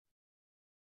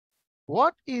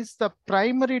What is the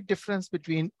primary difference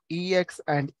between EX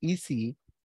and EC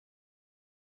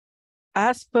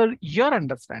as per your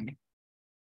understanding?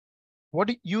 What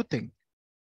do you think?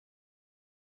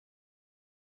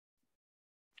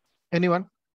 Anyone?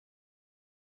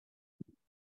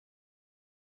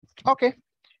 Okay,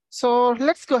 so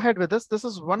let's go ahead with this. This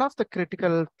is one of the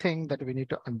critical thing that we need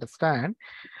to understand.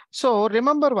 So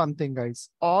remember one thing, guys,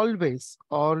 always,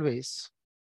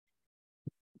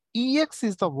 EX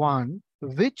is the one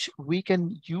which we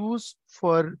can use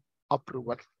for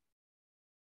approval,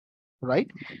 right?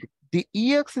 The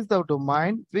EX is the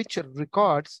domain which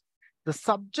records the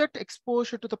subject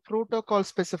exposure to the protocol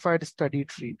specified study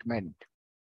treatment.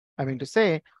 I mean to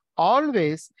say,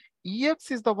 always EX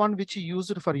is the one which you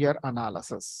use for your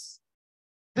analysis.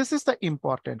 This is the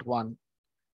important one.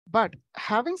 But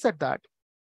having said that,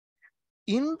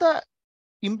 in the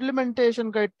implementation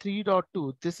guide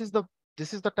 3.2, this is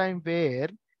the time where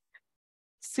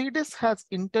CDIS has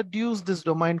introduced this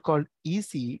domain called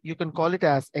EC. You can call it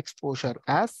as exposure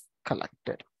as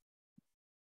collected.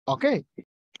 Okay.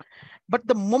 But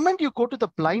the moment you go to the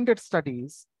blinded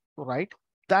studies, right,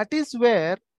 that is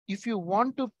where if you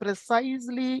want to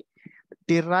precisely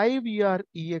derive your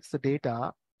EX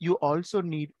data, you also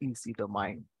need EC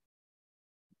domain,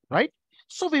 right?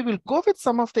 So we will go with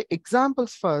some of the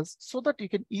examples first so that you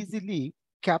can easily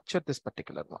capture this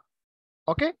particular one.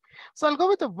 Okay, so I'll go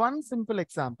with one simple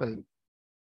example.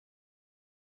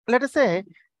 Let us say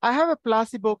I have a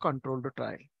placebo controlled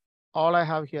trial. All I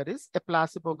have here is a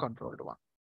placebo controlled one.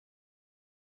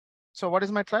 So what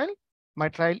is my trial? My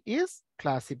trial is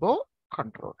placebo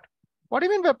controlled. What do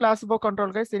you mean by placebo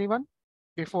controlled, guys? Anyone?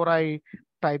 Before I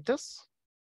type this.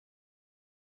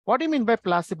 What do you mean by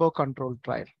placebo controlled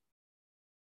trial?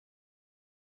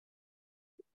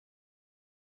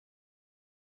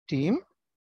 Team?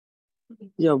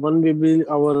 Yeah, one will be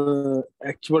our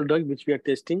actual drug which we are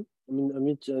testing. I mean,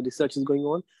 which research is going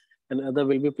on, and other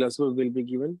will be placebo will be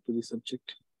given to the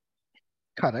subject.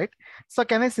 Correct. So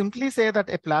can I simply say that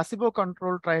a placebo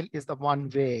controlled trial is the one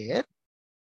where,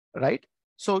 right?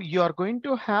 So you are going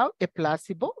to have a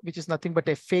placebo, which is nothing but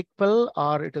a fake pill,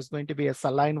 or it is going to be a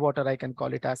saline water. I can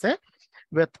call it as a,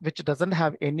 which doesn't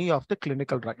have any of the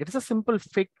clinical drug. It is a simple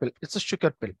fake pill. It's a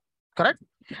sugar pill, correct?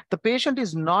 The patient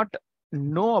is not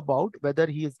know about whether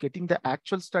he is getting the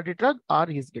actual study drug or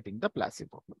he is getting the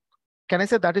placebo. Can I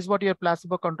say that is what your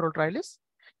placebo control trial is?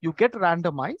 You get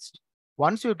randomized.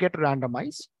 Once you get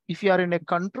randomized, if you are in a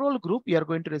control group, you are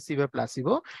going to receive a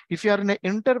placebo. If you are in an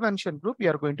intervention group, you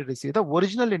are going to receive the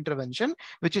original intervention,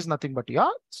 which is nothing but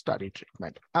your study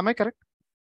treatment. Am I correct?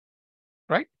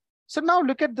 Right? So now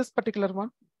look at this particular one.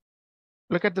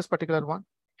 Look at this particular one.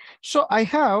 So I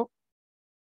can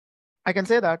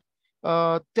say that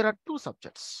there are two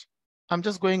subjects. I'm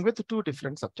just going with two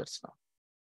different subjects now.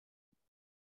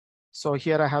 So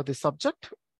here I have the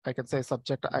subject. I can say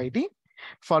subject ID,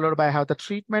 followed by I have the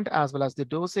treatment as well as the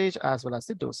dosage as well as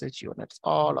the dosage units.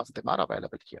 All of them are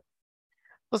available here.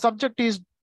 The subject is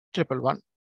 111.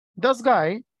 This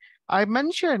guy, I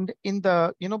mentioned in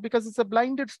the, because it's a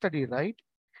blinded study, right?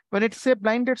 When it's a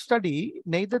blinded study,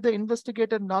 neither the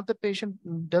investigator nor the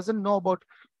patient doesn't know about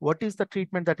what is the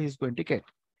treatment that he's going to get.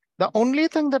 The only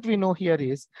thing that we know here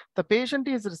is the patient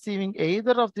is receiving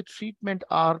either of the treatment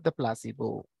or the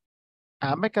placebo.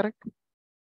 Am I correct?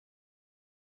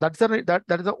 That is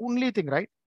the only thing, right?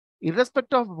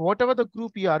 Irrespective of whatever the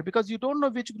group you are, because you don't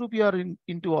know which group you are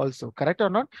into also, correct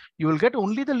or not? You will get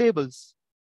only the labels.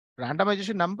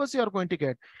 Randomization numbers you are going to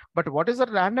get. But what is the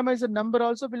randomized number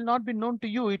also will not be known to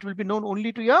you. It will be known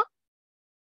only to your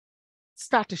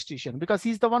statistician because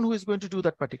he's the one who is going to do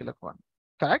that particular one,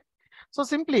 correct? So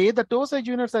simply the dosage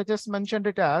units, I just mentioned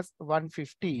it as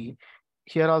 150.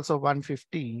 Here also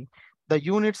 150. The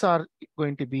units are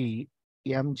going to be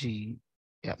mg.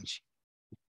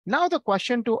 Now the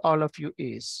question to all of you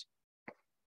is,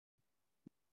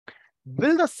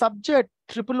 will the subject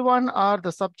 111 or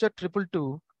the subject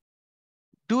 222,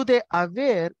 do they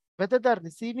aware whether they're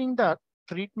receiving the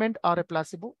treatment or a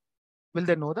placebo? Will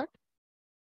they know that?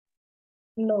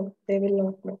 No, they will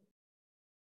not know.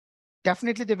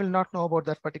 Definitely they will not know about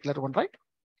that particular one, right?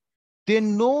 They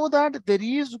know that there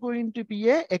is going to be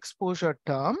a exposure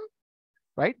term,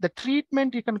 right? The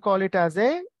treatment, you can call it as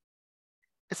a,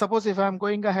 suppose if I'm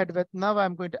going ahead with, now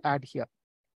I'm going to add here.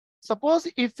 Suppose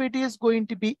if it is going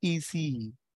to be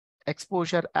EC,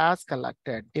 exposure as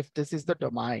collected, if this is the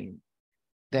domain,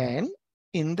 then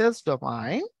in this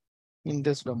domain, in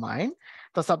this domain.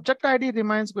 The subject ID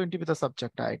remains going to be the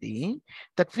subject ID.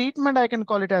 The treatment, I can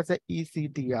call it as a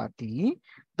ECDRT.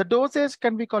 The dosage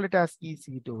can be called it as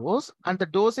EC dose, and the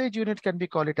dosage unit can be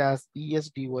called it as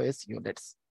ESDOS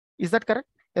units. Is that correct?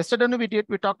 Yesterday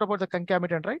we talked about the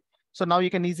concomitant, right? So now you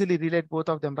can easily relate both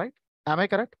of them, right? Am I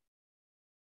correct?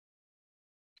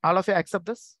 All of you accept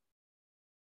this?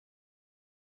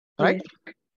 Right?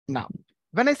 Yes. Now,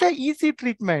 when I say EC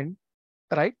treatment,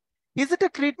 right? Is it a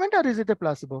treatment or is it a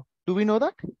placebo? Do we know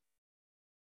that?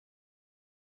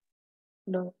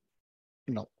 No.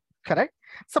 No. Correct.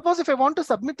 Suppose if I want to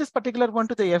submit this particular one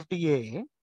to the FDA,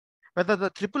 whether the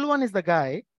 111 is the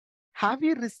guy, have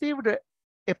you received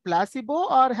a placebo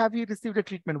or have you received a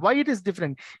treatment? Why it is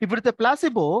different? If it's a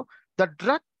placebo, the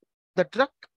drug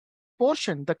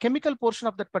portion, the chemical portion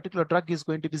of that particular drug is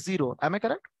going to be 0. Am I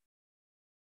correct?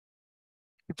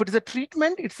 If it is a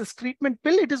treatment, it's a treatment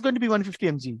pill, it is going to be 150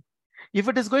 mg. If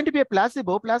it is going to be a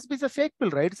placebo, placebo is a fake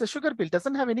pill, right? It's a sugar pill,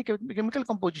 doesn't have any chemical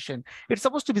composition. It's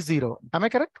supposed to be 0. Am I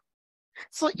correct?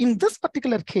 So in this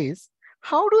particular case,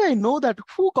 how do I know that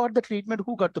who got the treatment,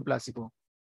 who got the placebo?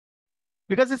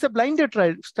 Because it's a blinded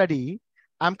study.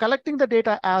 I'm collecting the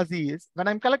data as is. When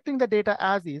I'm collecting the data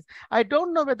as is, I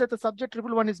don't know whether the subject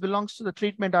 111 belongs to the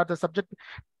treatment or the subject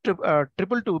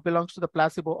 222 belongs to the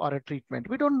placebo or a treatment.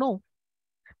 We don't know.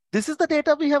 This is the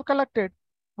data we have collected.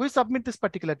 We submit this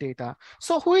particular data.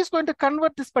 So who is going to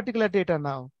convert this particular data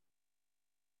now?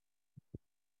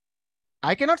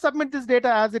 I cannot submit this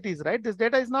data as it is, right? This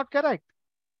data is not correct.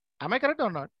 Am I correct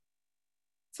or not?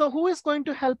 So who is going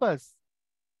to help us?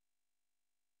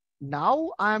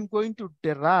 Now I'm going to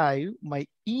derive my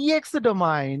EX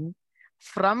domain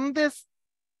from this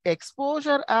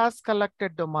exposure as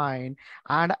collected domain,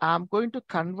 and I'm going to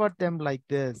convert them like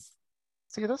this.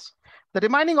 See this? The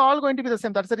remaining all going to be the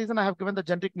same. That's the reason I have given the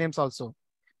generic names also.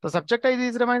 The subject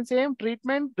IDs remain same,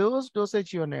 treatment, dose,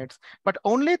 dosage units. But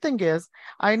only thing is,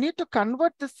 I need to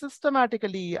convert this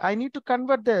systematically. I need to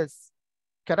convert this,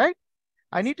 correct?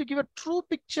 I need to give a true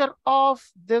picture of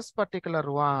this particular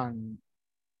one.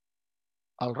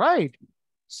 All right.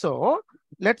 So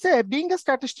let's say being a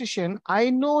statistician,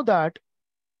 I know that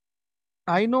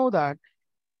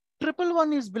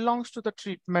 111 belongs to the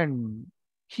treatment.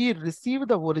 He received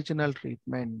the original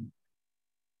treatment.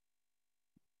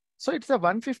 So it's a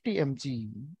 150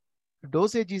 mg.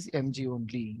 Dosage is mg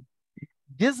only.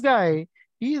 This guy,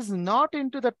 he is not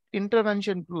into the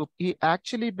intervention group. He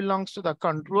actually belongs to the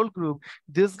control group.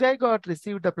 This guy got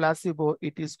received the placebo.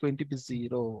 It is going to be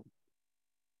 0.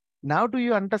 Now, do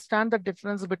you understand the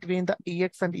difference between the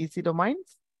EX and EC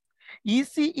domains?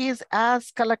 EC is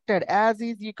as collected, as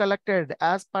is you collected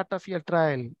as part of your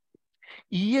trial.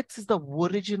 EX is the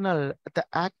original, the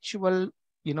actual,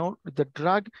 the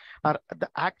drug or the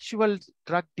actual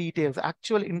drug details,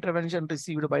 actual intervention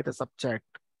received by the subject,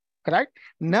 correct?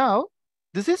 Now,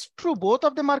 this is true. Both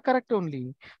of them are correct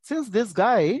only. Since this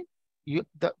guy,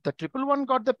 the 111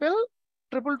 got the pill,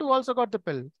 222 also got the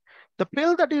pill. The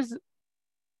pill that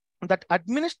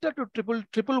administered to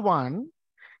 111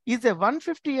 is a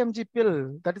 150 mg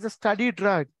pill that is a study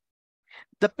drug.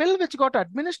 The pill which got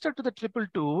administered to the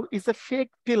 222 is a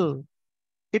fake pill.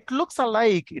 It looks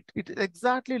alike. It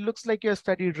exactly looks like your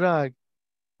study drug,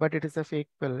 but it is a fake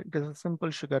pill. It is a simple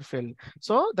sugar pill.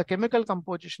 So the chemical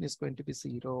composition is going to be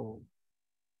 0.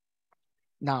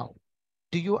 Now,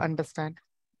 do you understand?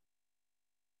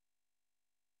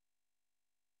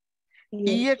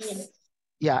 Yes. EX,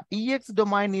 yeah, EX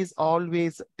domain is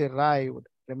always derived.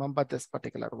 Remember this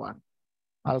particular one.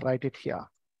 I'll write it here,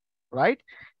 right?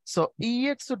 So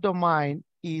EX domain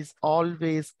is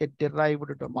always a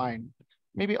derived domain.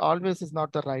 Maybe always is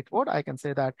not the right word. I can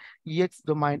say that EX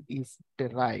domain is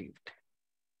derived.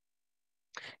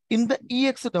 In the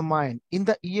EX domain,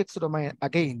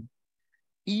 again,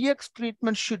 EX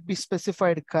treatment should be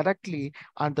specified correctly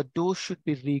and the dose should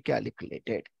be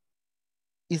recalculated.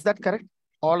 Is that correct?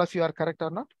 All of you are correct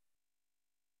or not?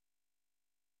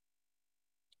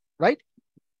 Right?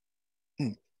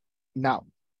 Now,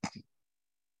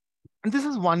 this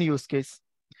is one use case.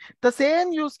 The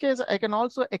same use case I can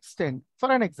also extend.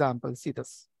 For an example, see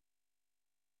this.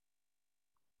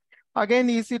 Again,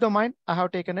 EC domain, I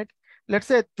have taken it. Let's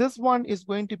say this one is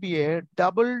going to be a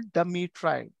double dummy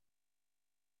trial.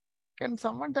 Can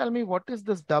someone tell me what is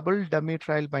this double dummy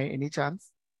trial by any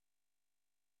chance?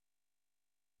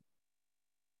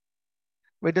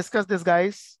 We discussed this,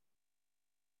 guys.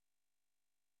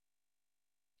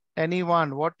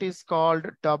 Anyone, what is called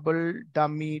double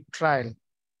dummy trial?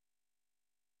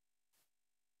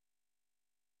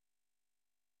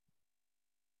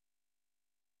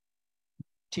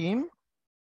 Team?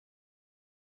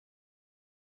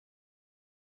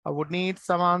 I would need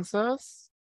some answers.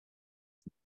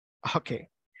 Okay.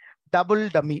 Double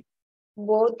dummy.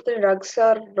 Both the drugs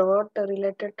are not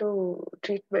related to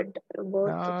treatment. Both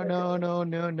No, no, no,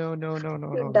 no, no, no, no, no, no,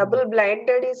 no, no. double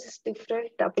blinded is different.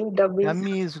 Double dummy.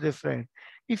 Dummy is different.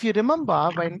 If you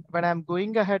remember, when I'm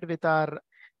going ahead with our,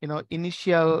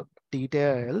 initial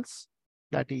details,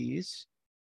 that is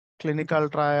clinical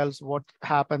trials, what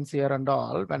happens here and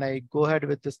all, when I go ahead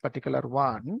with this particular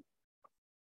one.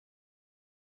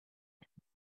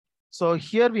 So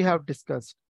here we have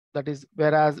discussed, that is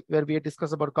where we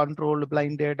discuss about controlled,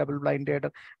 blinded, double blinded,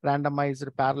 randomized,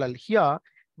 parallel. Here,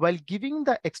 while giving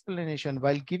the explanation,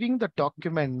 while giving the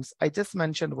documents, I just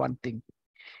mentioned one thing.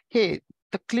 Hey,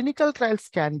 the clinical trials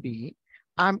can be,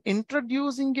 I'm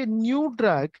introducing a new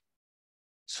drug.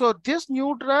 So this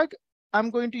new drug, I'm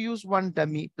going to use one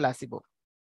dummy placebo.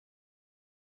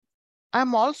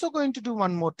 I'm also going to do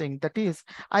one more thing. That is,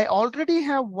 I already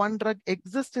have one drug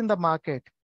exist in the market.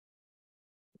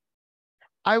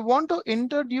 I want to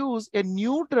introduce a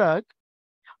new drug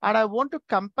and I want to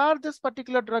compare this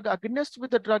particular drug against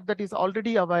with the drug that is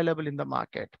already available in the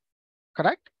market.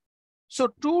 Correct? So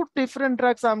two different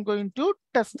drugs I'm going to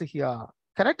test here.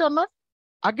 Correct or not?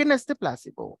 Against the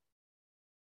placebo.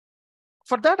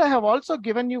 For that, I have also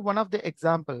given you one of the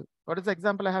example. What is the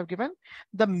example I have given?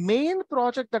 The main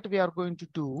project that we are going to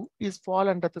do is fall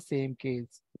under the same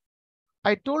case.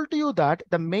 I told you that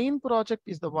the main project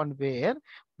is the one where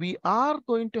we are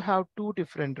going to have two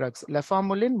different drugs,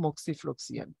 lefamulin,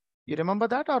 moxifloxacin. You remember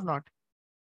that or not?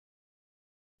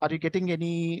 Are you getting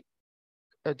any,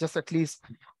 just at least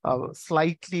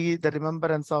slightly the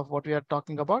remembrance of what we are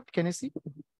talking about? Can you see?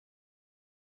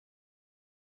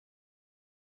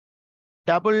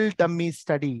 Double dummy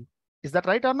study. Is that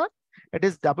right or not? It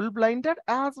is double blinded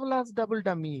as well as double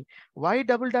dummy. Why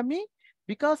double dummy?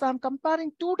 Because I'm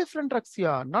comparing two different drugs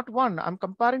here, not one. I'm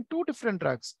comparing two different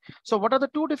drugs. So what are the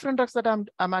two different drugs that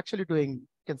I'm actually doing?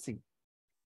 You can see.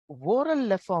 Oral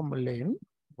lefamulin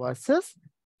versus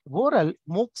oral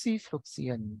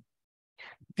moxifloxacin.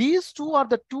 These two are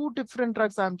the two different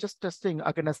drugs I'm just testing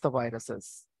against the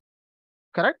viruses.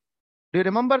 Correct? Do you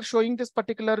remember showing this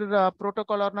particular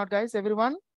protocol or not, guys?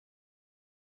 Everyone?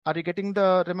 Are you getting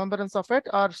the remembrance of it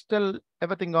or still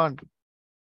everything on?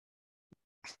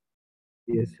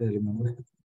 Yes, I remember.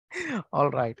 All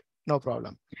right, no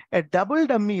problem. A double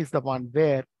dummy is the one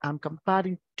where I'm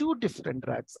comparing two different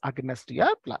drugs against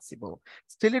a placebo.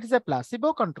 Still, it is a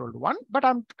placebo controlled one, but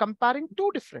I'm comparing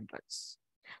two different drugs.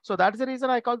 So that's the reason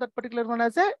I call that particular one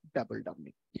as a double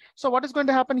dummy. So what is going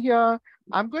to happen here?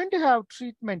 I'm going to have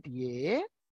treatment A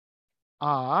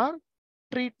or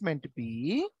treatment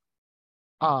B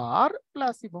or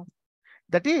placebo.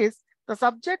 That is, the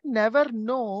subject never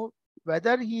know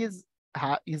whether he is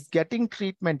getting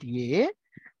treatment A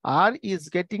or is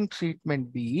getting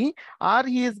treatment B or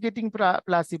he is getting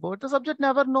placebo. The subject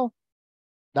never know.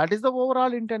 That is the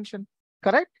overall intention.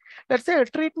 Correct? Let's say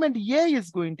treatment A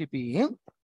is going to be.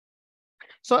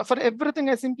 So for everything,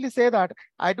 I simply say that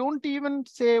I don't even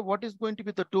say what is going to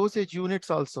be the dosage units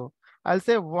also. I'll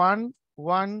say 1,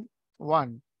 1,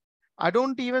 1. I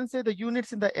don't even say the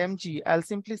units in the mg. I'll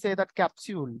simply say that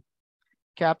capsule,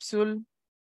 capsule,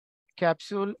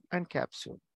 capsule, and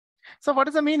capsule. So what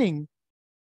is the meaning?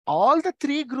 All the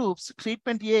three groups,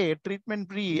 treatment A, treatment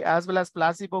B, as well as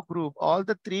placebo group, all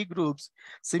the three groups,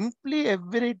 simply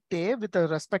every day with a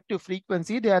respective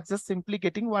frequency, they are just simply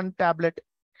getting one tablet.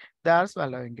 They are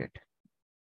swallowing it.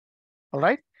 All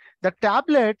right. The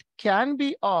tablet can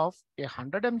be of a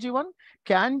 100 mg one,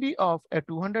 can be of a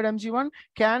 200 mg one,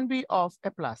 can be of a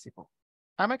placebo.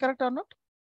 Am I correct or not?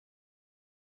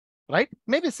 Right?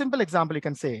 Maybe a simple example you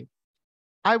can say,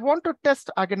 I want to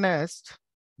test against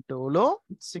Dolo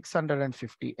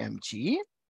 650 mg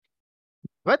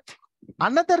with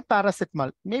another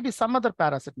paracetamol, maybe some other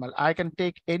paracetamol. I can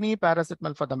take any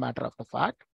paracetamol for the matter of the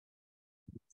fact.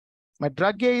 My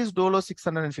drug A is Dolo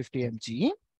 650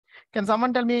 mg. Can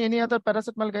someone tell me any other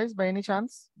paracetamol, guys, by any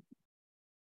chance?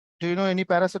 Do you know any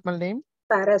paracetamol name?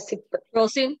 Parasip.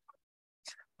 Crocin.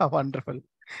 Oh, wonderful.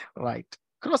 Right.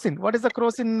 Crocin. What is the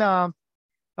crocin?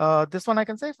 This one I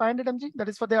can say 500 mg. That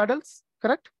is for the adults,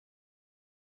 correct?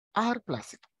 Or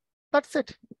placebo. That's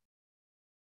it.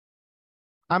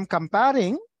 I'm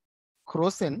comparing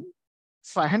crocin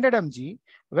 500 mg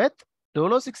with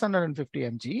Dolo 650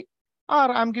 mg,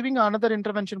 or I'm giving another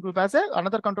intervention group as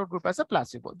another control group as a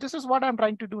placebo. This is what I'm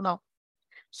trying to do now.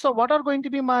 So what are going to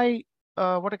be my,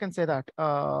 what I can say that,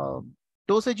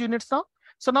 dosage units now?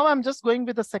 So now I'm just going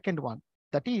with the second one.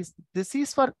 That is, this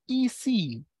is for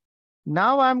EC.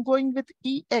 Now I'm going with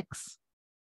EX.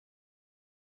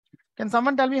 Can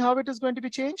someone tell me how it is going to be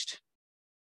changed?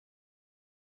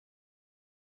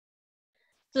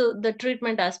 So the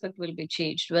treatment aspect will be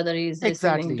changed, whether he is receiving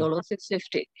Exactly. Dolo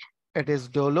 650. It is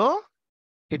Dolo,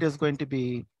 it is going to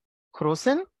be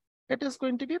Crocin, it is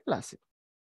going to be placebo.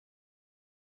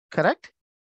 Correct?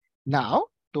 Now,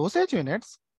 dosage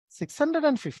units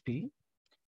 650,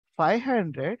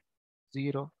 500,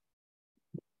 0.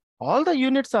 All the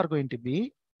units are going to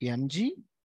be mg,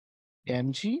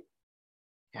 mg,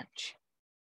 mg.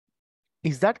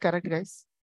 Is that correct, guys?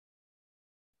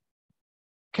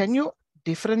 Can you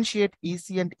differentiate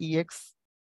EC and EX?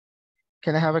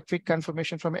 Can I have a quick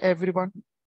confirmation from everyone?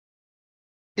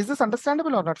 Is this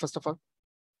understandable or not, first of all?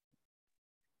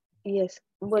 Yes.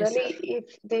 Yes, Murali, sir.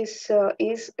 if this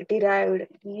is derived,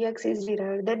 EX is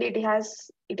derived, then it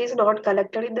is not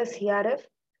collected in the CRF.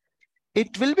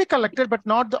 It will be collected, but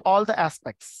not all the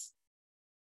aspects.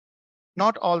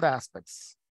 Not all the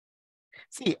aspects.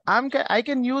 See, I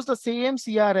can use the same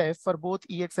CRF for both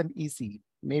EX and EC.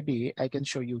 Maybe I can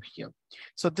show you here.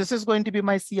 So this is going to be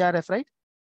my CRF, right?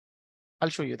 I'll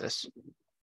show you this.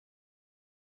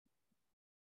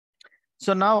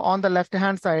 So now on the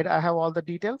left-hand side, I have all the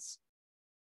details,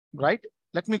 right?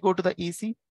 Let me go to the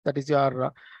EC. That is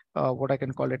your, what I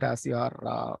can call it as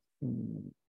your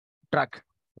drug.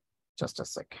 Just a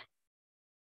sec.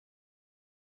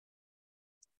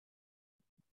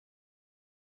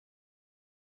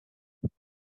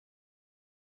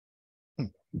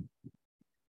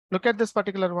 Look at this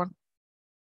particular one.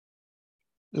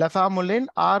 Lefamulin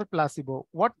or placebo.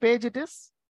 What page it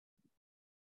is?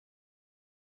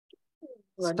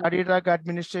 Study drug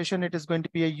administration. It is going to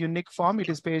be a unique form. It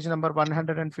is page number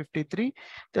 153.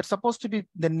 They're supposed to be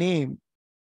the name.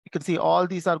 You can see all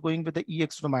these are going with the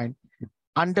EX domain.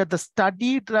 Under the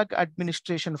study drug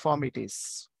administration form, it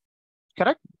is.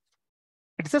 Correct?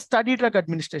 It's a study drug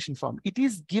administration form. It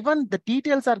is given, the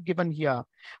details are given here,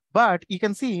 but you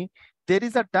can see there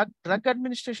is a drug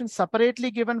administration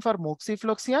separately given for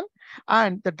moxifloxacin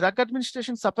and the drug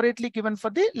administration separately given for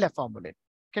the lefamulin.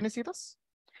 Can you see this?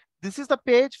 This is the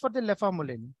page for the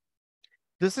lefamulin.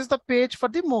 This is the page for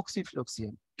the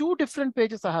moxifloxacin. Two different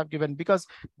pages I have given because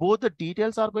both the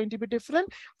details are going to be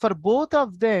different. For both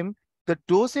of them, the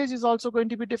dosage is also going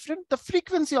to be different. The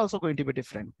frequency also going to be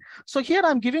different. So here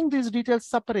I'm giving these details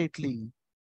separately.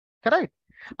 Correct?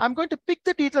 I'm going to pick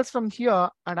the details from here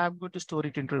and I'm going to store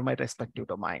it into my respective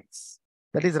domains.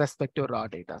 That is respective raw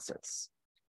data sets.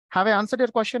 Have I answered your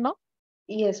question now?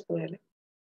 Yes, Murali.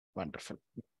 Wonderful.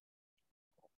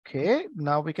 Okay,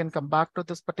 now we can come back to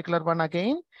this particular one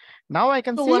again. Now I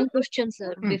can So see. one question,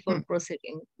 sir, before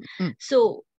proceeding.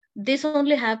 So this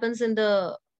only happens in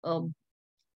the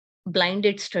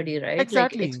blinded study, right?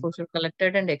 Exactly. Like exposure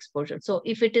collected and exposure. So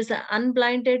if it is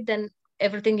unblinded, then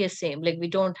everything is same. Like we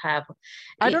don't have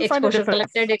exposure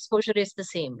collected, exposure is the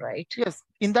same, right? Yes.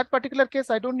 In that particular case,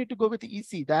 I don't need to go with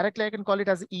EC. Directly, I can call it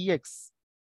as EX.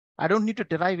 I don't need to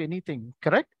derive anything,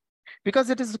 correct? Because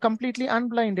it is completely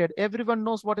unblinded. Everyone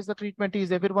knows what is the treatment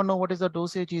is. Everyone knows what is the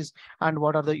dosage is and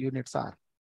what are the units are.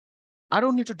 I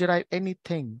don't need to derive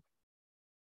anything.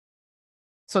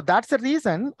 So that's the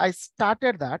reason I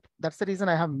started that. That's the reason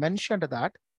I have mentioned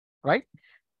that, right?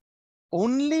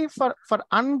 Only for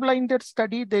unblinded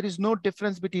study, there is no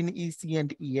difference between EC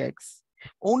and EX.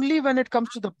 Only when it comes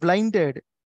to the blinded,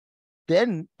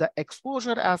 then the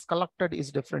exposure as collected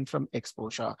is different from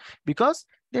exposure because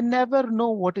they never know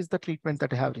what is the treatment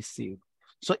that they have received.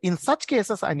 So in such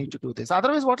cases, I need to do this.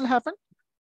 Otherwise, what will happen?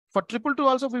 For 222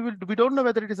 also, we don't know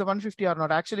whether it is a 150 or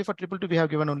not. Actually, for 222, we have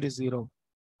given only 0.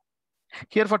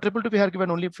 Here for 222, we have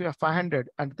given only 500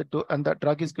 and the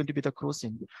drug is going to be the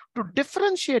Crocin. To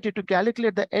differentiate it, to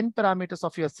calculate the end parameters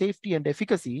of your safety and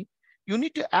efficacy, you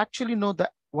need to actually know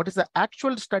what is the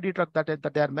actual study drug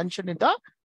that they are mentioned in the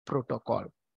protocol.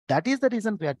 That is the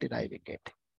reason we are deriving it.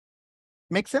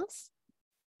 Make sense?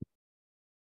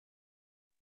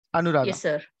 Anuradha. Yes,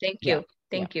 sir. Thank you.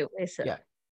 Thank you. Yes, sir. Yeah.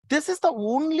 This is the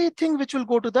only thing which will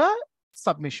go to the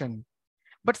submission.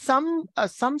 But some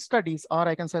studies, or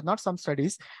I can say not some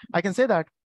studies, I can say that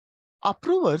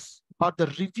approvers or the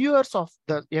reviewers of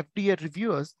the FDA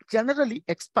reviewers generally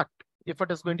expect if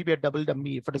it is going to be a double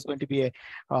dummy, if it is going to be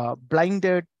a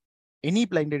blinded, any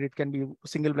blinded, it can be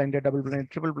single blinded, double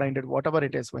blinded, triple blinded, whatever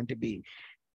it is going to be.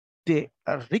 They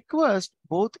request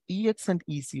both EX and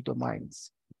EC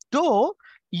domains. Though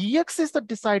EX is the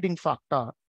deciding factor,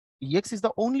 EX is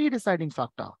the only deciding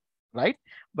factor, right?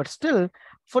 But still,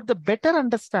 for the better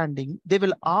understanding, they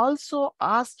will also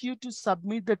ask you to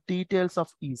submit the details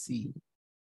of EC.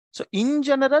 So in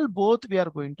general, both we are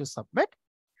going to submit,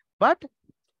 but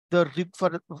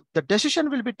the decision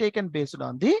will be taken based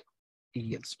on the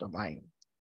EX domain.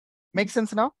 Make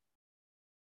sense now?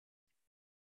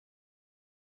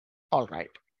 All right.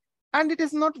 And it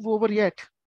is not over yet.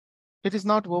 It is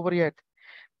not over yet.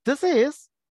 This is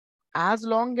as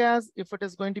long as if it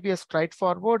is going to be a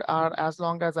straightforward, or as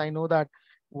long as I know that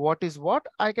what is what,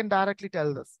 I can directly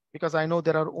tell this because I know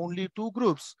there are only two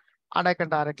groups and I can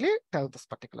directly tell this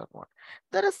particular one.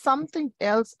 There is something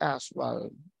else as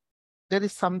well. There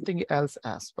is something else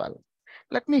as well.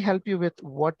 Let me help you with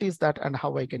what is that and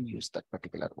how I can use that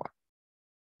particular one.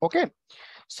 Okay.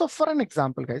 So for an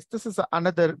example, guys, this is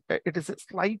another, it is a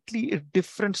slightly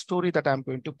different story that I'm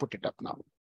going to put it up now.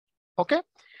 Okay.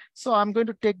 So I'm going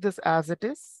to take this as it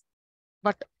is,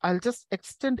 but I'll just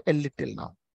extend a little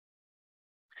now.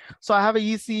 So I have a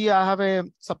EC, I have a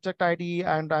subject ID,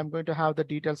 and I'm going to have the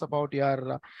details about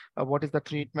your, what is the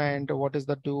treatment, what is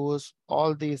the dose,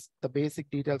 all these, the basic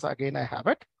details. Again, I have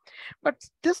it. But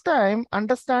this time,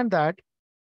 understand that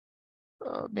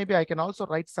maybe I can also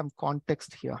write some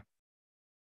context here.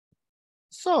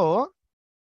 So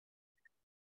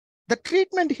the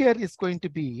treatment here is going to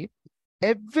be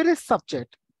every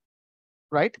subject,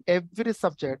 right? Every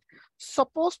subject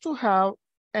supposed to have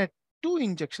 2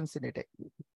 injections in a day.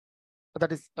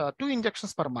 That is 2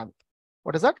 injections per month.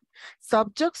 What is that?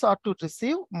 Subjects are to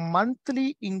receive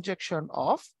monthly injection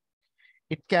of,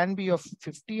 it can be of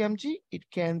 50 mg, it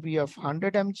can be of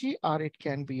 100 mg, or it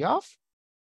can be of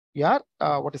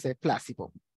what is a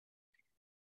placebo.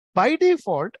 By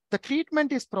default, the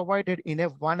treatment is provided in a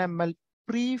 1 ml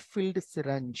pre-filled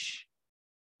syringe.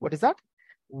 What is that?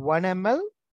 1 ml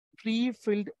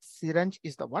pre-filled syringe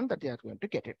is the one that you are going to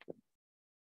get it.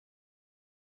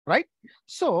 Right?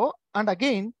 So, and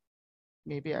again,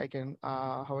 maybe I can,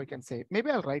 how I can say,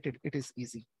 maybe I'll write it, it is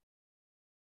easy.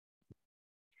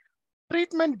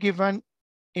 Treatment given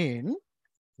in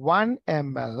 1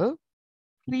 ml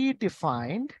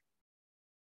predefined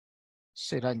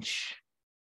syringe.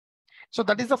 So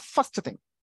that is the first thing.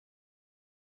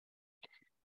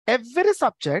 Every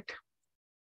subject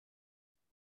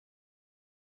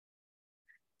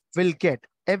will get,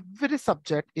 every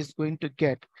subject is going to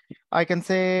get, I can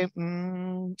say,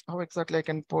 how exactly I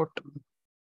can put,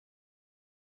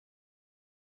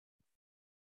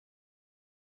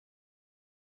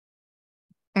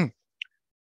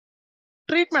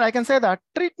 treatment, I can say that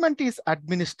treatment is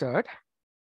administered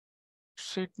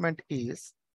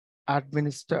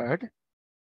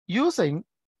using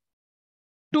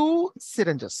 2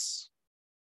 syringes.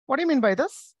 What do you mean by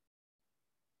this?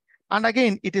 And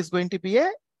again, it is going to be a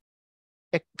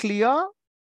clear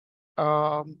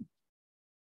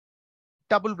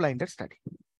double-blinded study.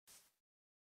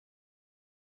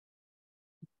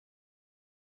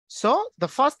 So the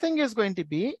first thing is going to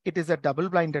be, it is a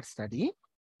double-blinded study.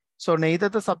 So neither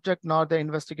the subject nor the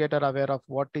investigator are aware of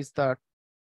what is the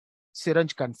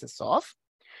syringe consists of.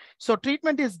 So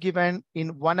treatment is given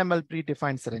in 1 ml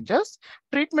predefined syringes.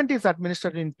 Treatment is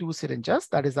administered in 2 syringes.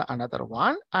 That is another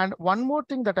one. And one more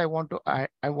thing that I want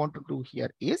to do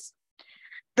here is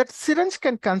that syringe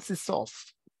can consist of,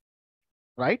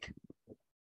 right?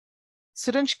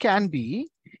 Syringe can be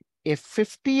a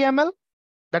 50 ml,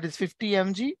 that is 50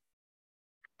 mg,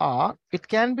 or it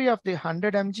can be of the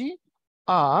 100 mg,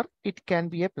 or it can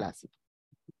be a placebo.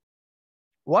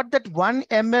 What that 1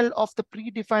 ml of the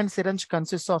predefined syringe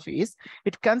consists of is,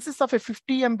 it consists of a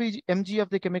 50 mg of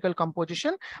the chemical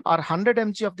composition, or 100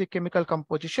 mg of the chemical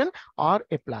composition, or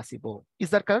a placebo. Is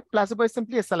that correct? Placebo is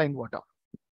simply a saline water.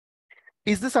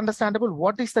 Is this understandable?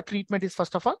 What is the treatment is,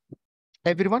 first of all,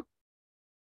 everyone?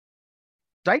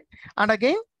 Right? And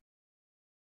again,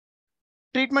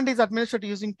 treatment is administered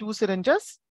using 2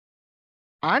 syringes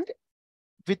and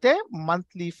with a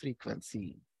monthly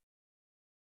frequency.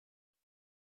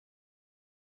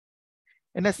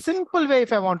 In a simple way,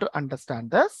 if I want to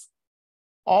understand this,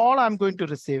 all I'm going to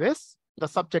receive is the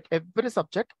subject, every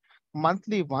subject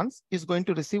monthly once is going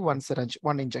to receive 1 syringe,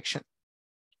 1 injection.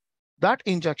 That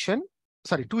injection,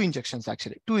 sorry, 2 injections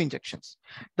actually, 2 injections.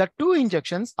 The 2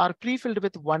 injections are pre-filled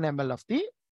with 1 ml of the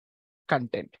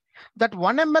content. That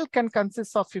 1 ml can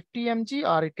consist of 50 mg,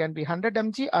 or it can be 100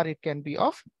 mg, or it can be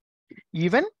of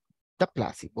even the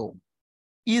placebo.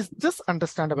 Is this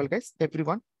understandable, guys?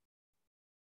 Everyone?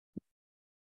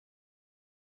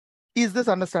 Is this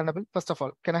understandable? First of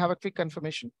all, can I have a quick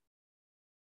confirmation?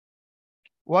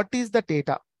 What is the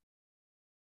data?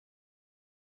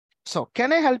 So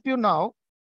can I help you now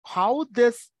how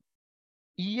this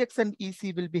EX and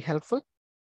EC will be helpful,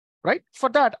 right? For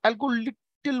that, I'll go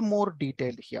little more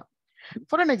detailed here.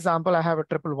 For an example, I have a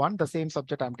 111, the same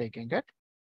subject I'm taking it.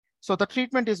 So the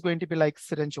treatment is going to be like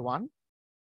syringe 1.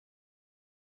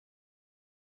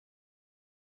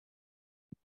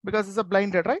 Because it's a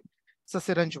blinded, right? So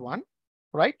syringe 1.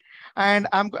 right? And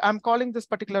I'm calling this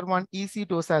particular one EC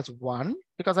dose as 1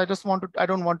 because I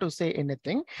don't want to say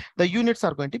anything. The units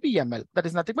are going to be ml. That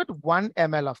is nothing but 1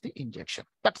 ml of the injection.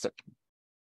 That's it.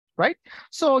 Right?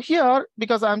 So here,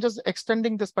 because I'm just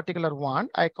extending this particular one,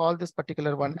 I call this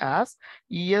particular one as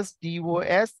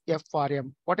ESDOS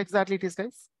FRM. What exactly it is,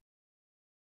 guys?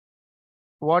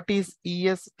 What is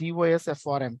ESDOS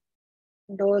FRM?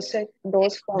 Dose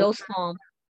form. Dose form.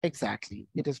 Exactly.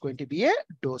 It is going to be a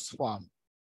dose form.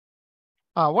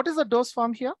 What is the dose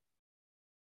form here?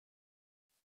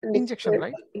 Injection,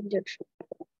 right? Injection.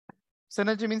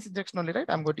 Synergy means injection only, right?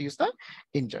 I'm going to use the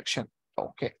injection.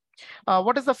 Okay.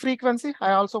 What is the frequency?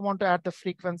 I also want to add the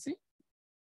frequency.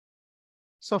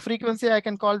 So frequency, I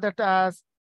can call that as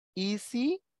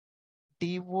EC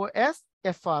DOS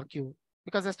FRQ.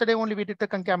 Because yesterday only we did the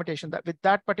concatenation. That with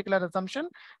that particular assumption,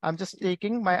 I'm just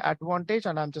taking my advantage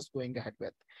and I'm just going ahead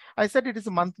with. I said it is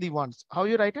monthly once. How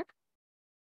you write it?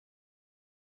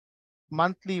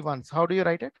 Monthly once. How do you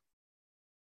write it?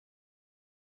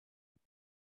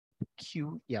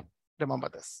 QM. Remember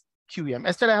this. QM.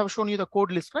 Yesterday I have shown you the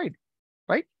code list, right?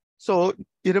 Right? So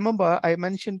you remember I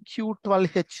mentioned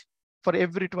Q12H for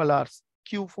every 12 hours,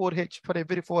 Q4H for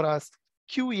every 4 hours,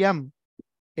 QM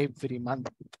every month.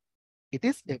 It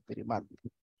is every month.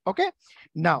 Okay.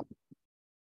 Now,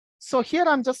 so here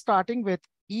I'm just starting with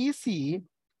EC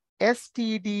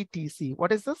STDTC.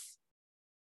 What is this?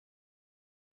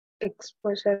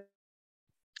 Exposure.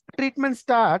 Treatment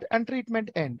start and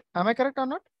treatment end. Am I correct or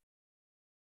not?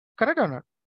 Correct or not?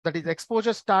 That is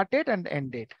exposure start date and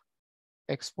end date.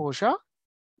 Exposure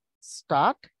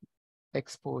start,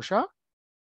 exposure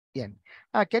end.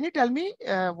 Can you tell me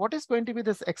what is going to be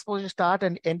this exposure start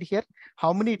and end here?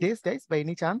 How many days, guys, by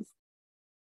any chance?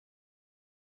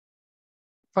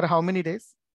 For how many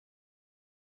days?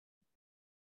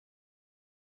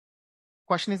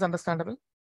 Question is understandable.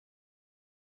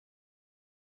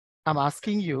 I'm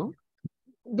asking you.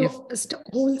 The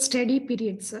whole study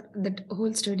period, sir. That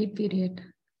whole study period.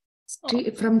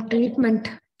 From treatment.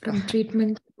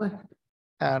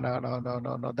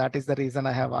 No. That is the reason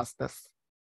I have asked this.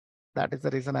 That is the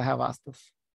reason I have asked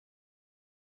this.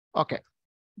 Okay.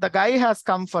 The guy has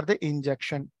come for the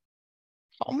injection.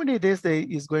 How many days he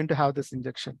is going to have this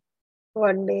injection?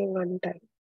 1 day, 1 time.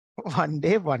 1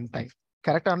 day, 1 time.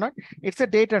 Correct or not? It's a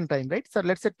date and time, right? So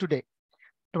let's say today,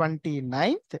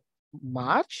 29th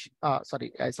March.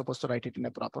 Sorry, I'm supposed to write it in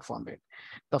a proper format.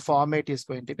 The format is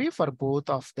going to be for both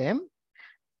of them.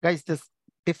 Guys, this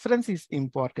difference is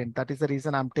important. That is the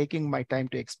reason I'm taking my time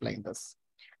to explain this.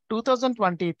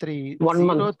 2023, 1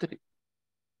 month. 03.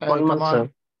 1 month, sir.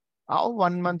 How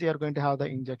 1 month you are going to have the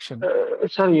injection?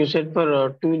 Sir, you said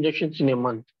for 2 injections in a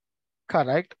month.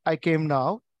 Correct. I came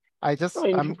now. I'm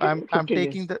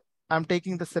taking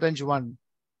the syringe 1.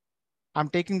 I'm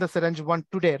taking the syringe 1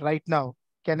 today, right now.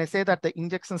 Can I say that the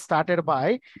injection started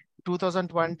by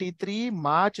 2023,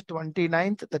 March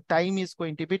 29th? The time is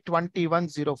going to be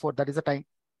 2104. That is the time.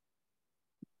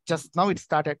 Just now it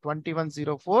started.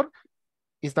 2104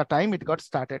 is the time it got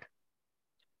started.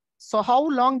 So how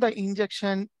long the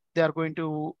injection they are going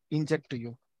to inject to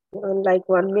you? Like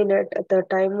 1 minute. The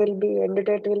time will be, end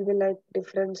date will be like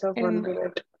difference of 1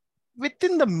 minute.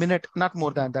 Within the minute, not more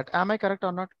than that. Am I correct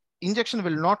or not? Injection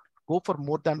will not go for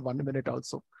more than 1 minute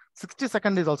also. 60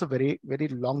 seconds is also very, very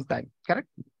long time, correct?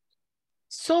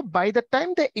 So by the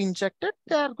time they inject it,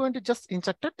 they are going to just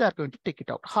inject it, they are going to take it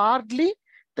out. Hardly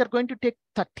they're going to take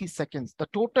 30 seconds. The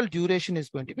total duration is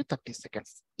going to be 30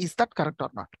 seconds. Is that correct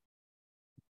or not?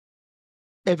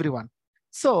 Everyone.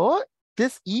 So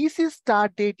this EC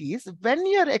start date is when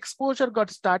your exposure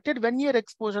got started, when your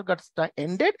exposure got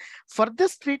ended for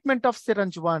this treatment of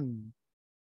syringe 1.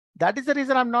 That is the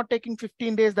reason I'm not taking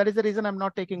 15 days. That is the reason I'm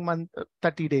not taking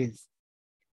 30 days.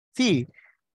 See,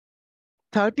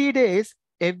 30 days,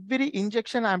 every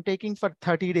injection I'm taking for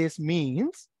 30 days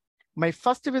means my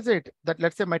first visit, that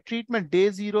let's say my treatment day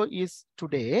 0 is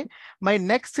today. My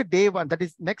next day 1, that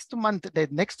is next month, the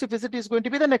next visit is going to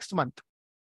be the next month.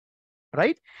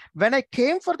 Right? When I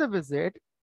came for the visit,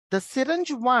 the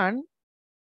syringe 1,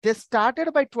 they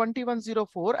started by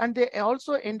 2104 and they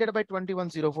also ended by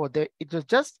 2104. They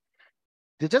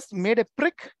just made a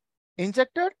prick,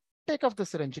 injected, take off the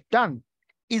syringe, done.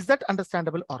 Is that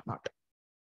understandable or not?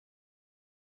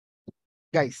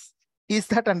 Guys, is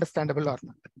that understandable or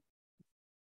not?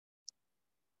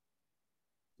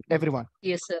 Everyone?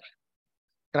 Yes, sir.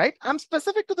 Right? I'm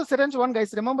specific to the syringe 1,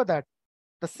 guys. Remember that.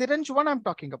 The syringe 1 I'm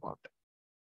talking about.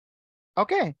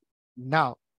 Okay.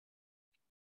 Now,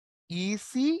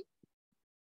 EC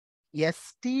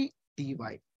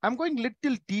STDY. I'm going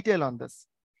little detail on this.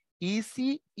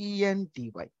 EC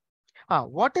ENDY.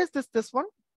 What is this one?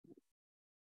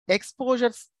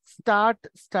 Exposure start,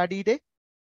 study day.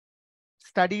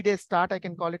 Study day start, I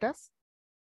can call it as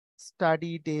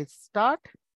study day start,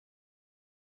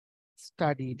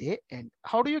 study day end.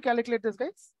 How do you calculate this,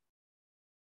 guys?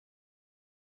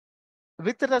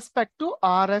 With respect to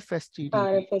RFSTD.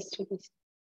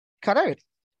 Correct.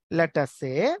 Let us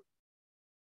say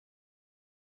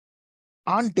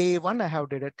on day 1, I have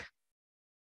did it.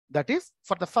 That is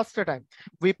for the first time.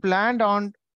 We planned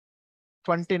on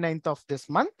 29th of this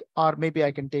month, or maybe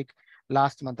I can take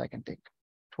last month, I can take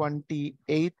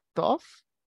 28th of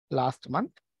last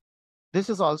month. This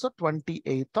is also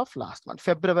 28th of last month.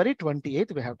 February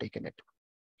 28th, we have taken it.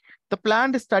 The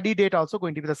planned study date also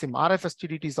going to be the same.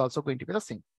 RFSTD is also going to be the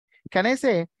same. Can I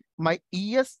say my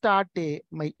ES start day,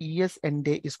 my ES end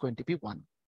day is going to be 1?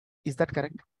 Is that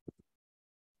correct?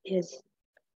 Yes.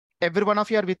 Every one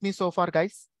of you are with me so far,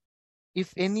 guys?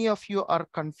 If any of you are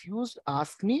confused,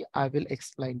 ask me. I will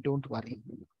explain. Don't worry.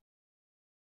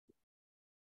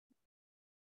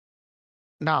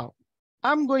 Now,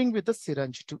 I'm going with the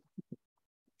syringe 2.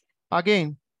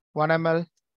 Again, 1 ml,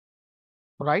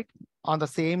 right? On the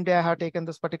same day, I have taken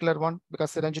this particular one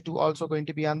because syringe 2 also going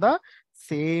to be on the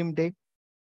same day,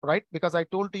 right? Because I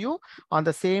told you on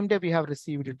the same day we have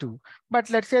received 2. But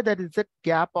let's say there is a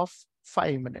gap of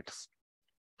 5 minutes.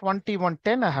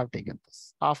 21:10, I have taken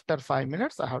this. After 5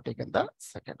 minutes, I have taken the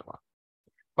second one.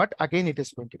 But again, it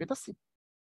is going to be the same.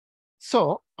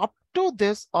 So up to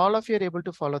this, all of you are able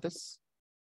to follow this.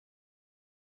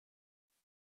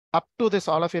 Up to this,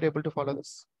 all of you are able to follow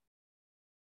this.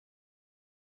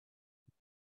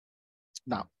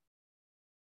 Now,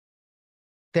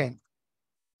 then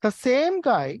the same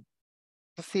guy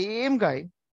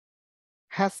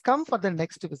has come for the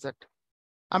next visit.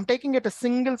 I'm taking it a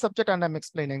single subject and I'm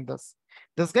explaining this.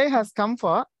 This guy has come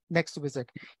for next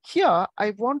visit. Here,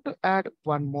 I want to add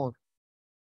one more.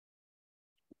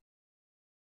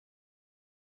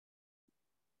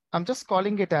 I'm just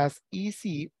calling it as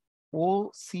ECOCCUR.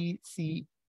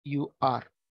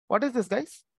 What is this,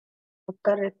 guys?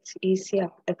 Occurrence, EC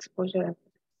exposure.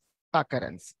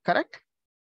 Occurrence, correct?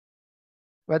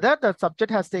 Whether the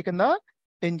subject has taken the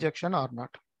injection or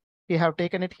not. He have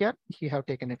taken it here, he have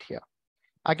taken it here.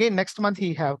 Again, next month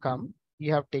he have come, he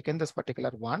have taken this particular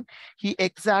one. He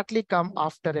exactly come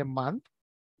after a month,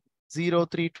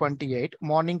 03/28,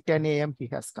 morning 10 a.m. he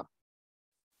has come.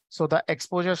 So the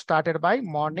exposure started by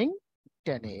morning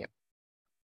 10 a.m.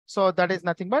 So that is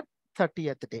nothing but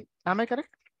 30th day. Am I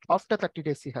correct? After 30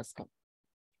 days he has come.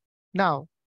 Now,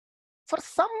 for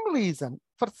some reason,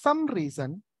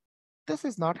 this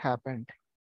is not happened.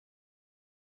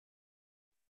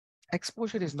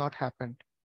 Exposure is not happened.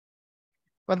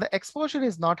 When the exposure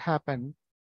is not happened,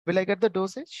 will I get the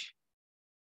dosage?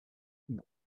 No.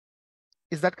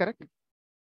 Is that correct?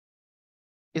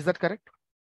 Is that correct?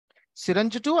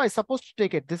 Syringe 2, I supposed to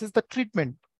take it. This is the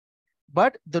treatment,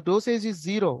 but the dosage is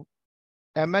 0.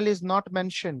 ml is not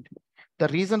mentioned. The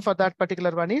reason for that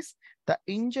particular one is the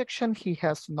injection he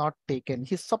has not taken.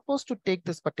 He's supposed to take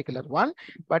this particular one,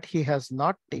 but he has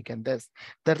not taken this.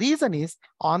 The reason is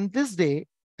on this day,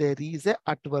 there is an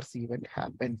adverse event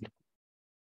happened.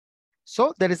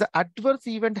 So there is an adverse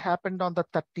event happened on the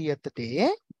 30th day,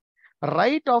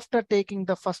 right after taking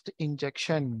the first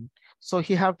injection. So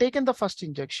he have taken the first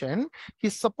injection.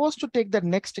 He's supposed to take the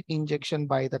next injection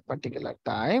by that particular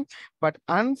time, but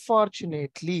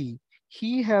unfortunately,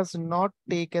 he has not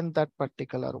taken that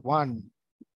particular one.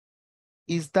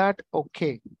 Is that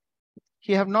okay?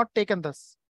 He have not taken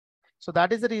this. So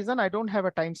that is the reason I don't have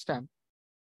a timestamp.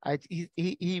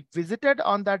 He visited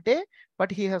on that day,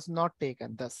 but he has not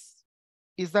taken this.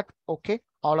 Is that okay,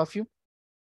 all of you?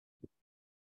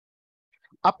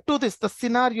 Up to this, the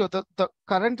scenario, the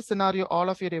current scenario, all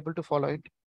of you are able to follow it.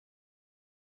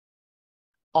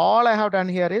 All I have done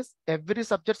here is every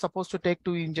subject supposed to take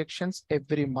 2 injections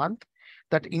every month.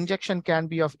 That injection can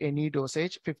be of any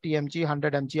dosage, 50 mg,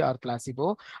 100 mg or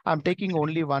placebo. I'm taking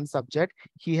only one subject.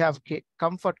 He have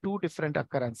come for 2 different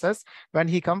occurrences. When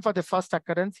he come for the first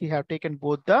occurrence, he have taken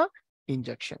both the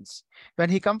injections. When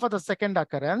he come for the second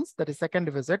occurrence, that is second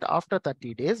visit after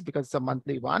 30 days, because it's a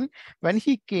monthly one. When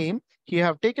he came, he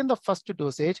have taken the first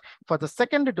dosage. For the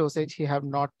second dosage, he have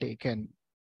not taken.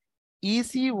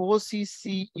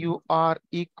 ECOCCUR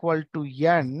equal to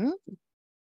N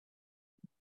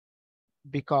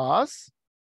because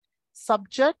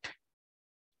subject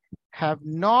have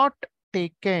not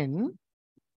taken,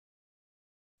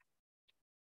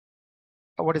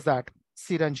 what is that?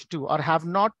 Syringe 2, or have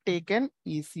not taken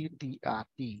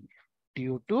ECTRT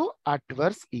due to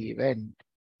adverse event.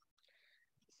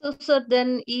 So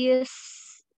then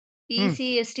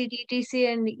EC,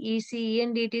 STDTC and EC,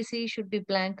 and DTC should be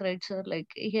blank, right, sir? Like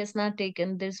he has not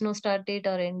taken, there's no start date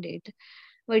or end date.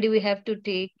 Why do we have to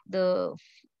take the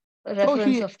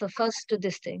reference of the first to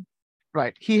this thing?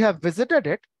 Right. He have visited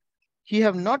it. He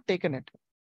have not taken it.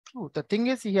 True. The thing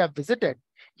is he have visited.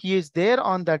 He is there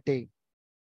on that day.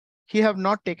 He have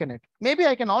not taken it. Maybe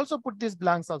I can also put these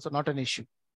blanks also, not an issue.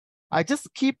 I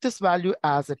just keep this value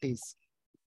as it is.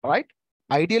 All right.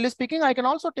 Ideally speaking, I can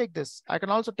also take this. I can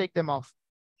also take them off.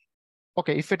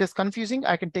 Okay, if it is confusing,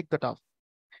 I can take that off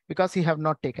because he have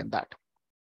not taken that.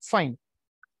 Fine.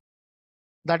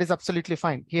 That is absolutely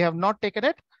fine. He have not taken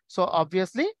it. So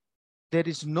obviously there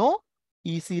is no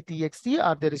ECTXT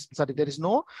or there is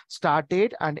no start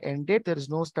date and end date. There is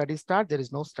no study start. There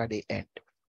is no study end.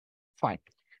 Fine.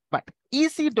 But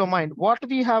EC domain, what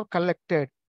we have collected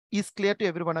is clear to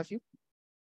every one of you.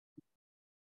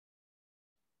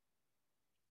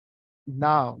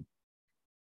 Now,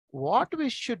 what we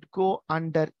should go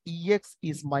under EX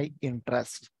is my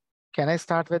interest. Can I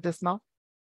start with this now?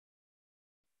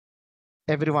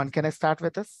 Everyone, can I start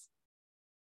with this?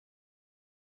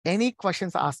 Any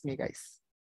questions, ask me, guys.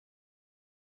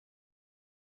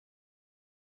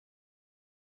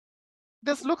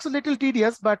 This looks a little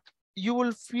tedious, but you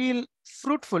will feel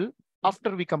fruitful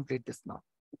after we complete this now.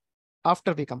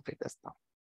 After we complete this now.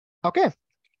 Okay.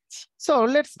 So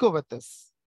let's go with this.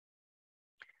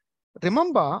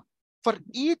 Remember, for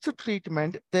each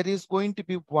treatment, there is going to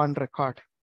be one record.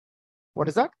 What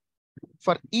is that?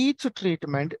 For each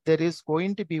treatment, there is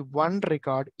going to be one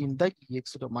record in the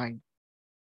EX domain.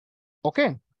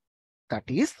 Okay. That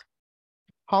is,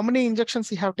 how many injections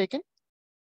you have taken?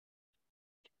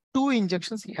 2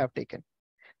 injections you have taken.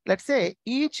 Let's say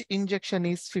each injection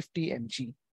is 50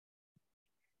 mg.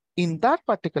 In that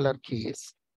particular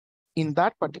case,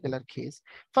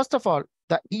 first of all,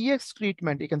 the EX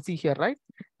treatment, you can see here, right?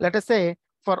 Let us say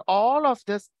for all of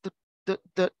this,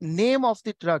 the name of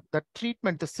the drug, the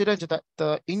treatment, the syringe,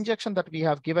 the injection that we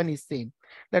have given is same.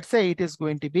 Let's say it is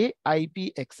going to be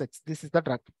IPXX. This is the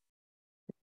drug.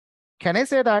 Can I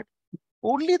say that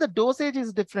only the dosage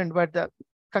is different, but the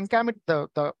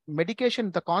concomitant, the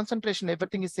medication, the concentration,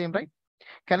 everything is same, right?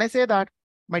 Can I say that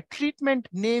my treatment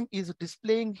name is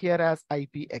displaying here as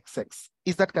IPXX?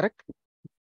 Is that correct?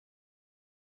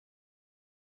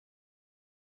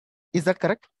 Is that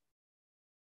correct?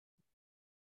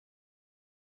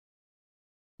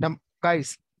 Now,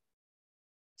 guys,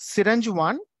 syringe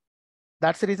 1,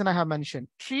 that's the reason I have mentioned.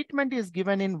 Treatment is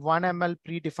given in 1 ml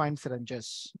predefined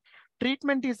syringes.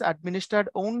 Treatment is administered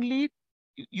only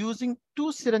using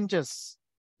 2 syringes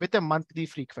with a monthly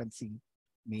frequency.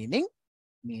 Meaning,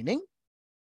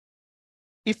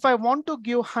 if I want to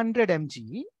give 100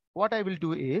 mg, what I will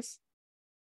do is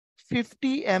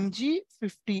 50 mg,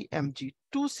 50 mg,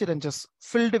 2 syringes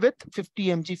filled with 50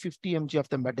 mg of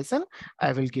the medicine,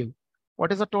 I will give.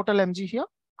 What is the total mg here?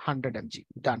 100 mg.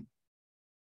 Done.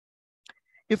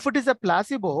 If it is a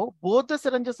placebo, both the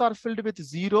syringes are filled with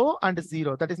 0 and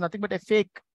 0. That is nothing but a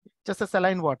fake, just a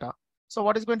saline water. So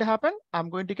what is going to happen? I'm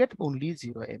going to get only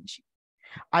 0 mg.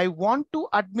 I want to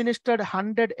administer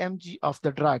 100 mg of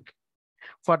the drug.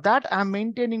 For that, I'm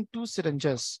maintaining 2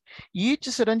 syringes, each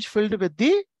syringe filled with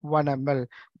the 1 ml.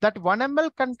 That 1 ml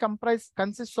can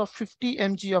consists of 50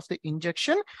 mg of the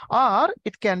injection, or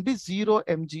it can be 0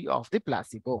 mg of the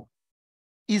placebo.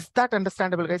 Is that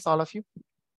understandable, guys, all of you?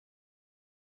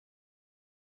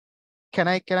 Can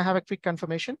I have a quick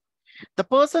confirmation? The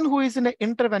person who is in an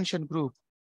intervention group,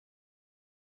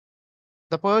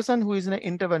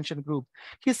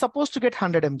 he's supposed to get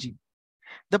 100 mg.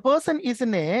 The person is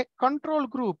in a control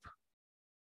group,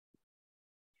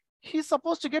 he's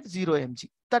supposed to get 0 mg.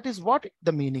 That is what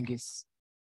the meaning is.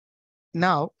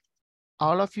 Now,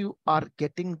 all of you are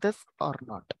getting this or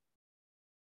not?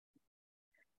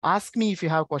 Ask me if you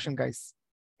have a question, guys.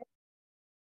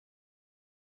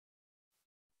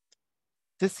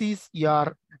 This is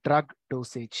your drug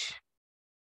dosage.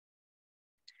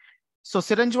 So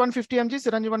syringe 1 50 mg,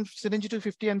 syringe 2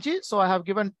 50 mg. So I have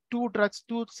given 2 drugs,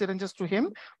 2 syringes to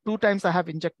him. 2 times I have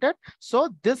injected. So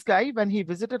this guy, when he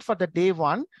visited for the day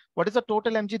 1, what is the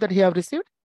total mg that he have received?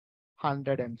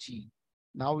 100 mg.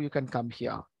 Now you can come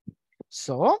here.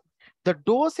 So the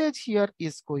dosage here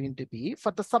is going to be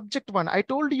for the subject 1. I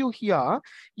told you here,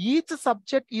 each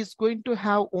subject is going to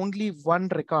have only 1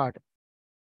 record.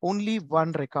 Only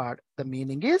 1 record. The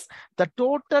meaning is the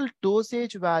total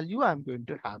dosage value I'm going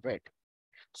to have it.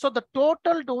 So the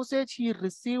total dosage he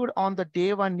received on the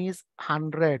day 1 is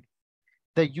 100.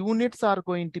 The units are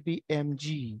going to be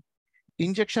mg.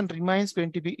 Injection remains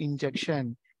going to be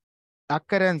injection.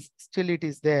 Occurrence, still it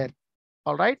is there.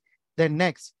 All right. Then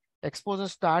next, Exposure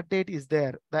start date is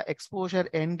there. The exposure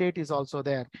end date is also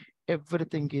there.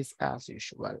 Everything is as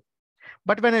usual.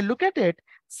 But when I look at it,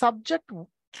 subject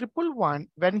 111,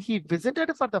 when he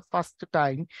visited for the first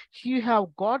time, he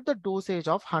have got the dosage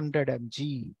of 100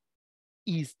 mg.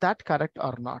 Is that correct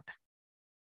or not?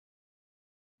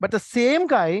 But the same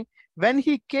guy, when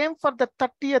he came for the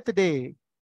 30th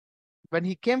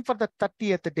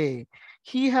day,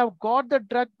 he have got the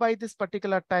drug by this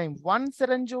particular time. One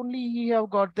syringe only he have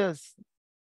got this,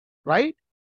 right?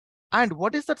 And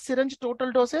what is that syringe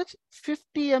total dosage?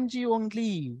 50 mg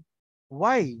only.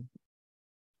 Why?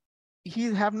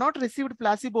 He have not received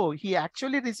placebo. He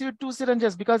actually received 2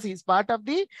 syringes because he's part of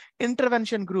the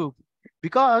intervention group.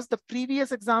 Because the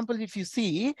previous example, if you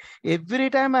see, every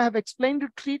time I have explained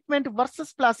treatment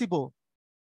versus placebo.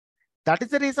 That is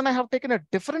the reason I have taken a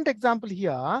different example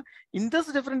here. In this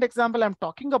different example, I'm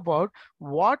talking about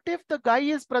what if the guy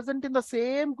is present in the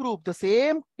same group, the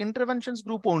same interventions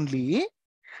group only.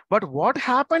 But what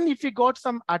happened if he got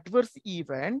some adverse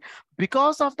event?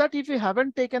 Because of that, if you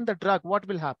haven't taken the drug, what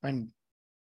will happen?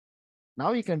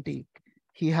 Now you can take.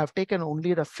 He have taken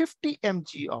only the 50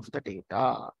 mg of the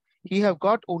data. He have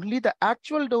got only the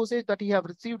actual dosage that he have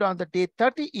received on the day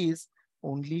 30 is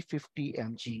only 50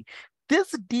 mg.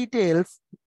 This details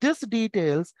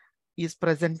is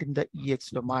present in the EX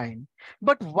domain.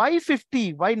 But why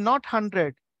 50? Why not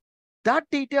 100? That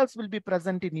details will be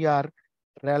present in your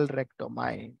REL-REC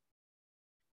domain.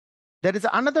 There is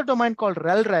another domain called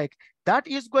REL-REC that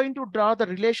is going to draw the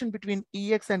relation between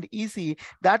EX and EC.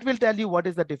 That will tell you what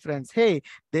is the difference. Hey,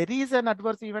 there is an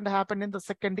adverse event happened in the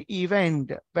second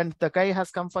event. When the guy has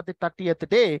come for the 30th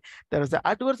day, there is an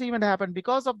adverse event happened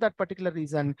because of that particular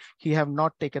reason. He have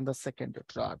not taken the second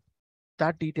drug.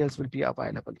 That details will be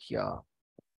available here.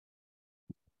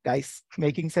 Guys,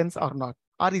 making sense or not?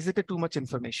 Or is it too much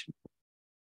information?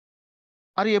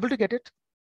 Are you able to get it?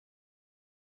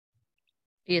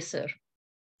 Yes, sir.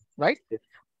 Right?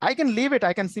 I can leave it.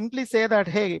 I can simply say that,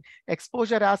 hey,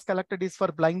 exposure as collected is for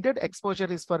blinded.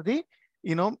 Exposure is for the,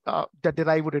 the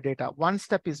derived data. One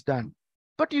step is done.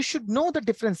 But you should know the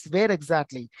difference where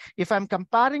exactly. If I'm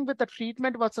comparing with the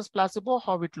treatment versus placebo,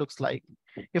 how it looks like.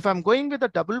 If I'm going with a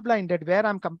double blinded, where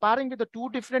I'm comparing with the 2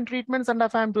 different treatments and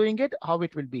if I'm doing it, how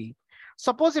it will be.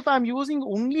 Suppose if I'm using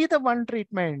only the one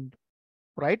treatment,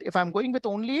 right? If I'm going with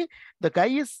only, the guy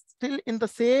is still in the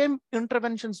same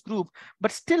interventions group,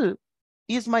 but still,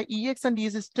 is my EX and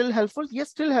ES still helpful? Yes,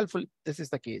 still helpful. This is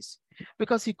the case.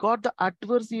 Because he got the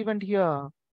adverse event here.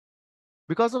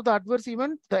 Because of the adverse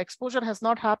event, the exposure has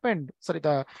not happened. Sorry,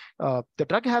 the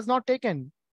drug has not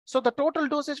taken. So the total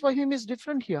dosage for him is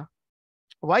different here.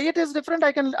 Why it is different?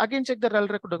 I can again check the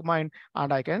REL-REC domain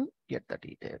and I can get the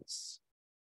details.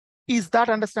 Is that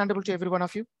understandable to every one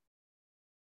of you?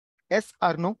 Yes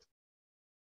or no?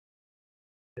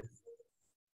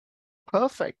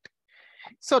 Perfect.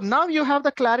 So now you have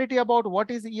the clarity about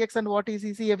what is EX and what is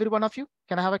EC, every one of you.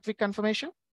 Can I have a quick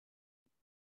confirmation?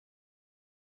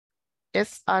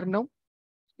 Yes or no?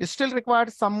 You still require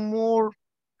some more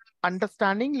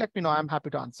understanding? Let me know. I'm happy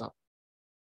to answer.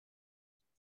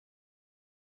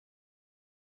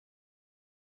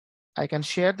 I can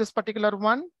share this particular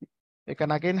one. You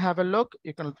can again have a look.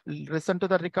 You can listen to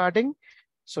the recording.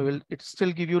 So it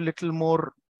still give you a little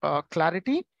more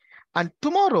clarity. And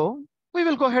tomorrow we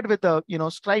will go ahead with the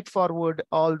straightforward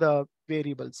all the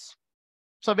variables.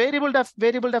 So variable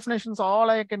definitions, all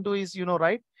I can do is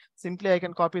right. Simply I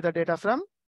can copy the data from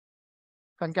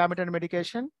concomitant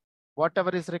medication.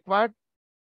 Whatever is required,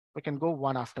 we can go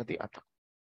one after the other.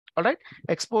 All right.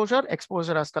 Exposure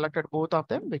has collected both of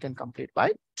them. We can complete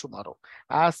by tomorrow.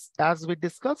 As we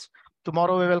discussed,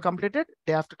 tomorrow we will complete it.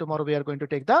 Day after tomorrow, we are going to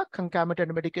take the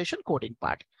concomitant medication coding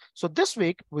part. So this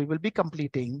week we will be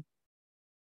completing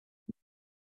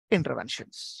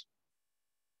interventions.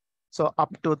 So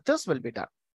up to this will be done.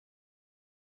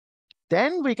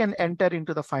 Then we can enter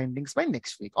into the findings by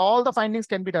next week. All the findings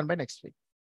can be done by next week.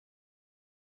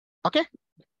 Okay.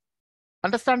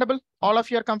 Understandable? All of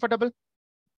you are comfortable?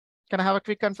 Can I have a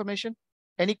quick confirmation?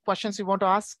 Any questions you want to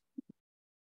ask?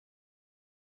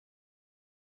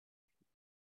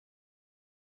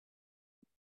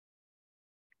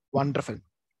 Wonderful.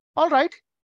 All right.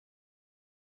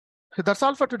 That's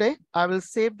all for today. I will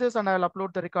save this and I will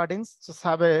upload the recordings.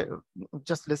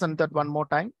 Just listen to that one more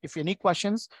time. If any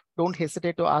questions, don't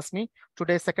hesitate to ask me.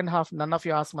 Today's second half, none of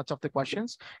you asked much of the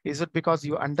questions. Is it because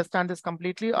you understand this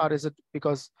completely or is it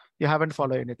because you haven't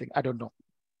followed anything? I don't know.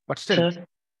 But still, sir,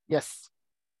 yes.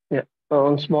 Yeah,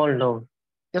 on small note.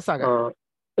 Yes, Sagar.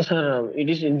 Sir, it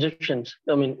is injections.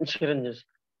 I mean syringes.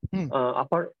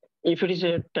 Apart, if it is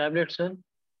a tablet, sir,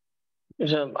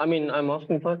 So, I mean, I'm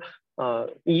asking for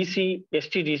EC,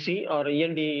 STDC, or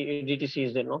ENDDTC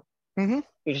is there, no?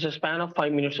 It's a span of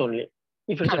 5 minutes only.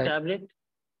 If it's a tablet,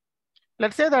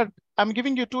 let's say that I'm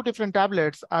giving you 2 different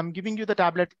tablets. I'm giving you the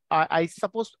tablet. I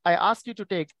suppose I ask you to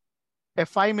take a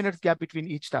 5 minutes gap between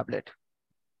each tablet.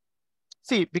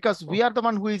 See, because we are the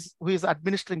one who is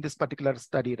administering this particular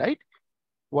study, right?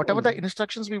 Whatever the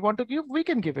instructions we want to give, we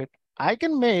can give it. I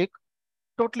can make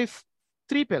totally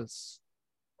 3 pills.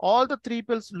 All the 3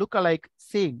 pills look alike,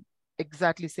 same,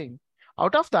 exactly same.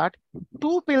 Out of that,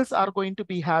 2 pills are going to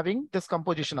be having this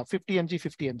composition of 50 mg,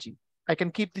 50 mg. I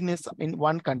can keep this in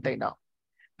one container.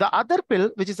 The other pill,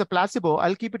 which is a placebo,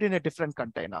 I'll keep it in a different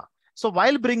container. So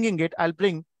while bringing it, I'll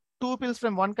bring 2 pills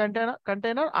from one container,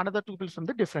 another 2 pills from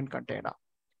the different container.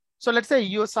 So let's say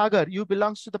you, Sagar, you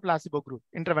belongs to the placebo group,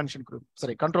 intervention group,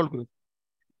 sorry, control group.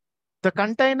 The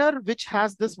container which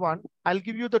has this one, I'll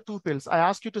give you the 2 pills. I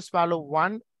ask you to swallow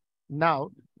one now,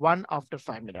 one after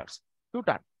 5 minutes. Do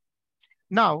that.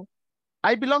 Now,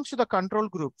 I belong to the control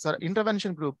group, sorry,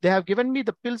 intervention group. They have given me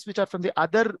the pills which are from the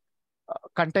other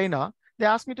container. They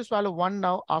asked me to swallow one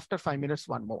now, after 5 minutes,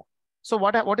 one more. So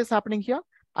what is happening here?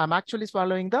 I'm actually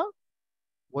swallowing the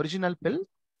original pill,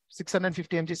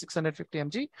 650 mg, 650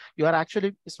 mg. You are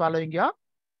actually swallowing your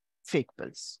fake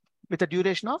pills with a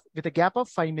duration of, with a gap of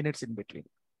 5 minutes in between.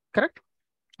 Correct?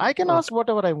 I can ask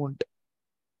whatever I want.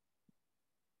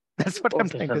 That's what I'm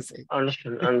trying to say.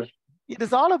 Understood. It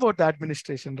is all about the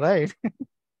administration, right?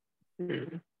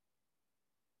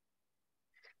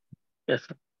 Yes,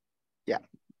 sir. Yeah.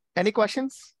 Any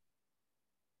questions?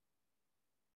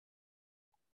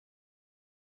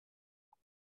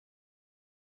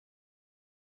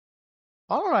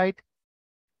 All right.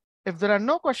 If there are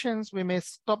no questions, we may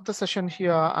stop the session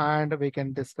here and we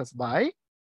can discuss by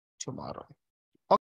tomorrow.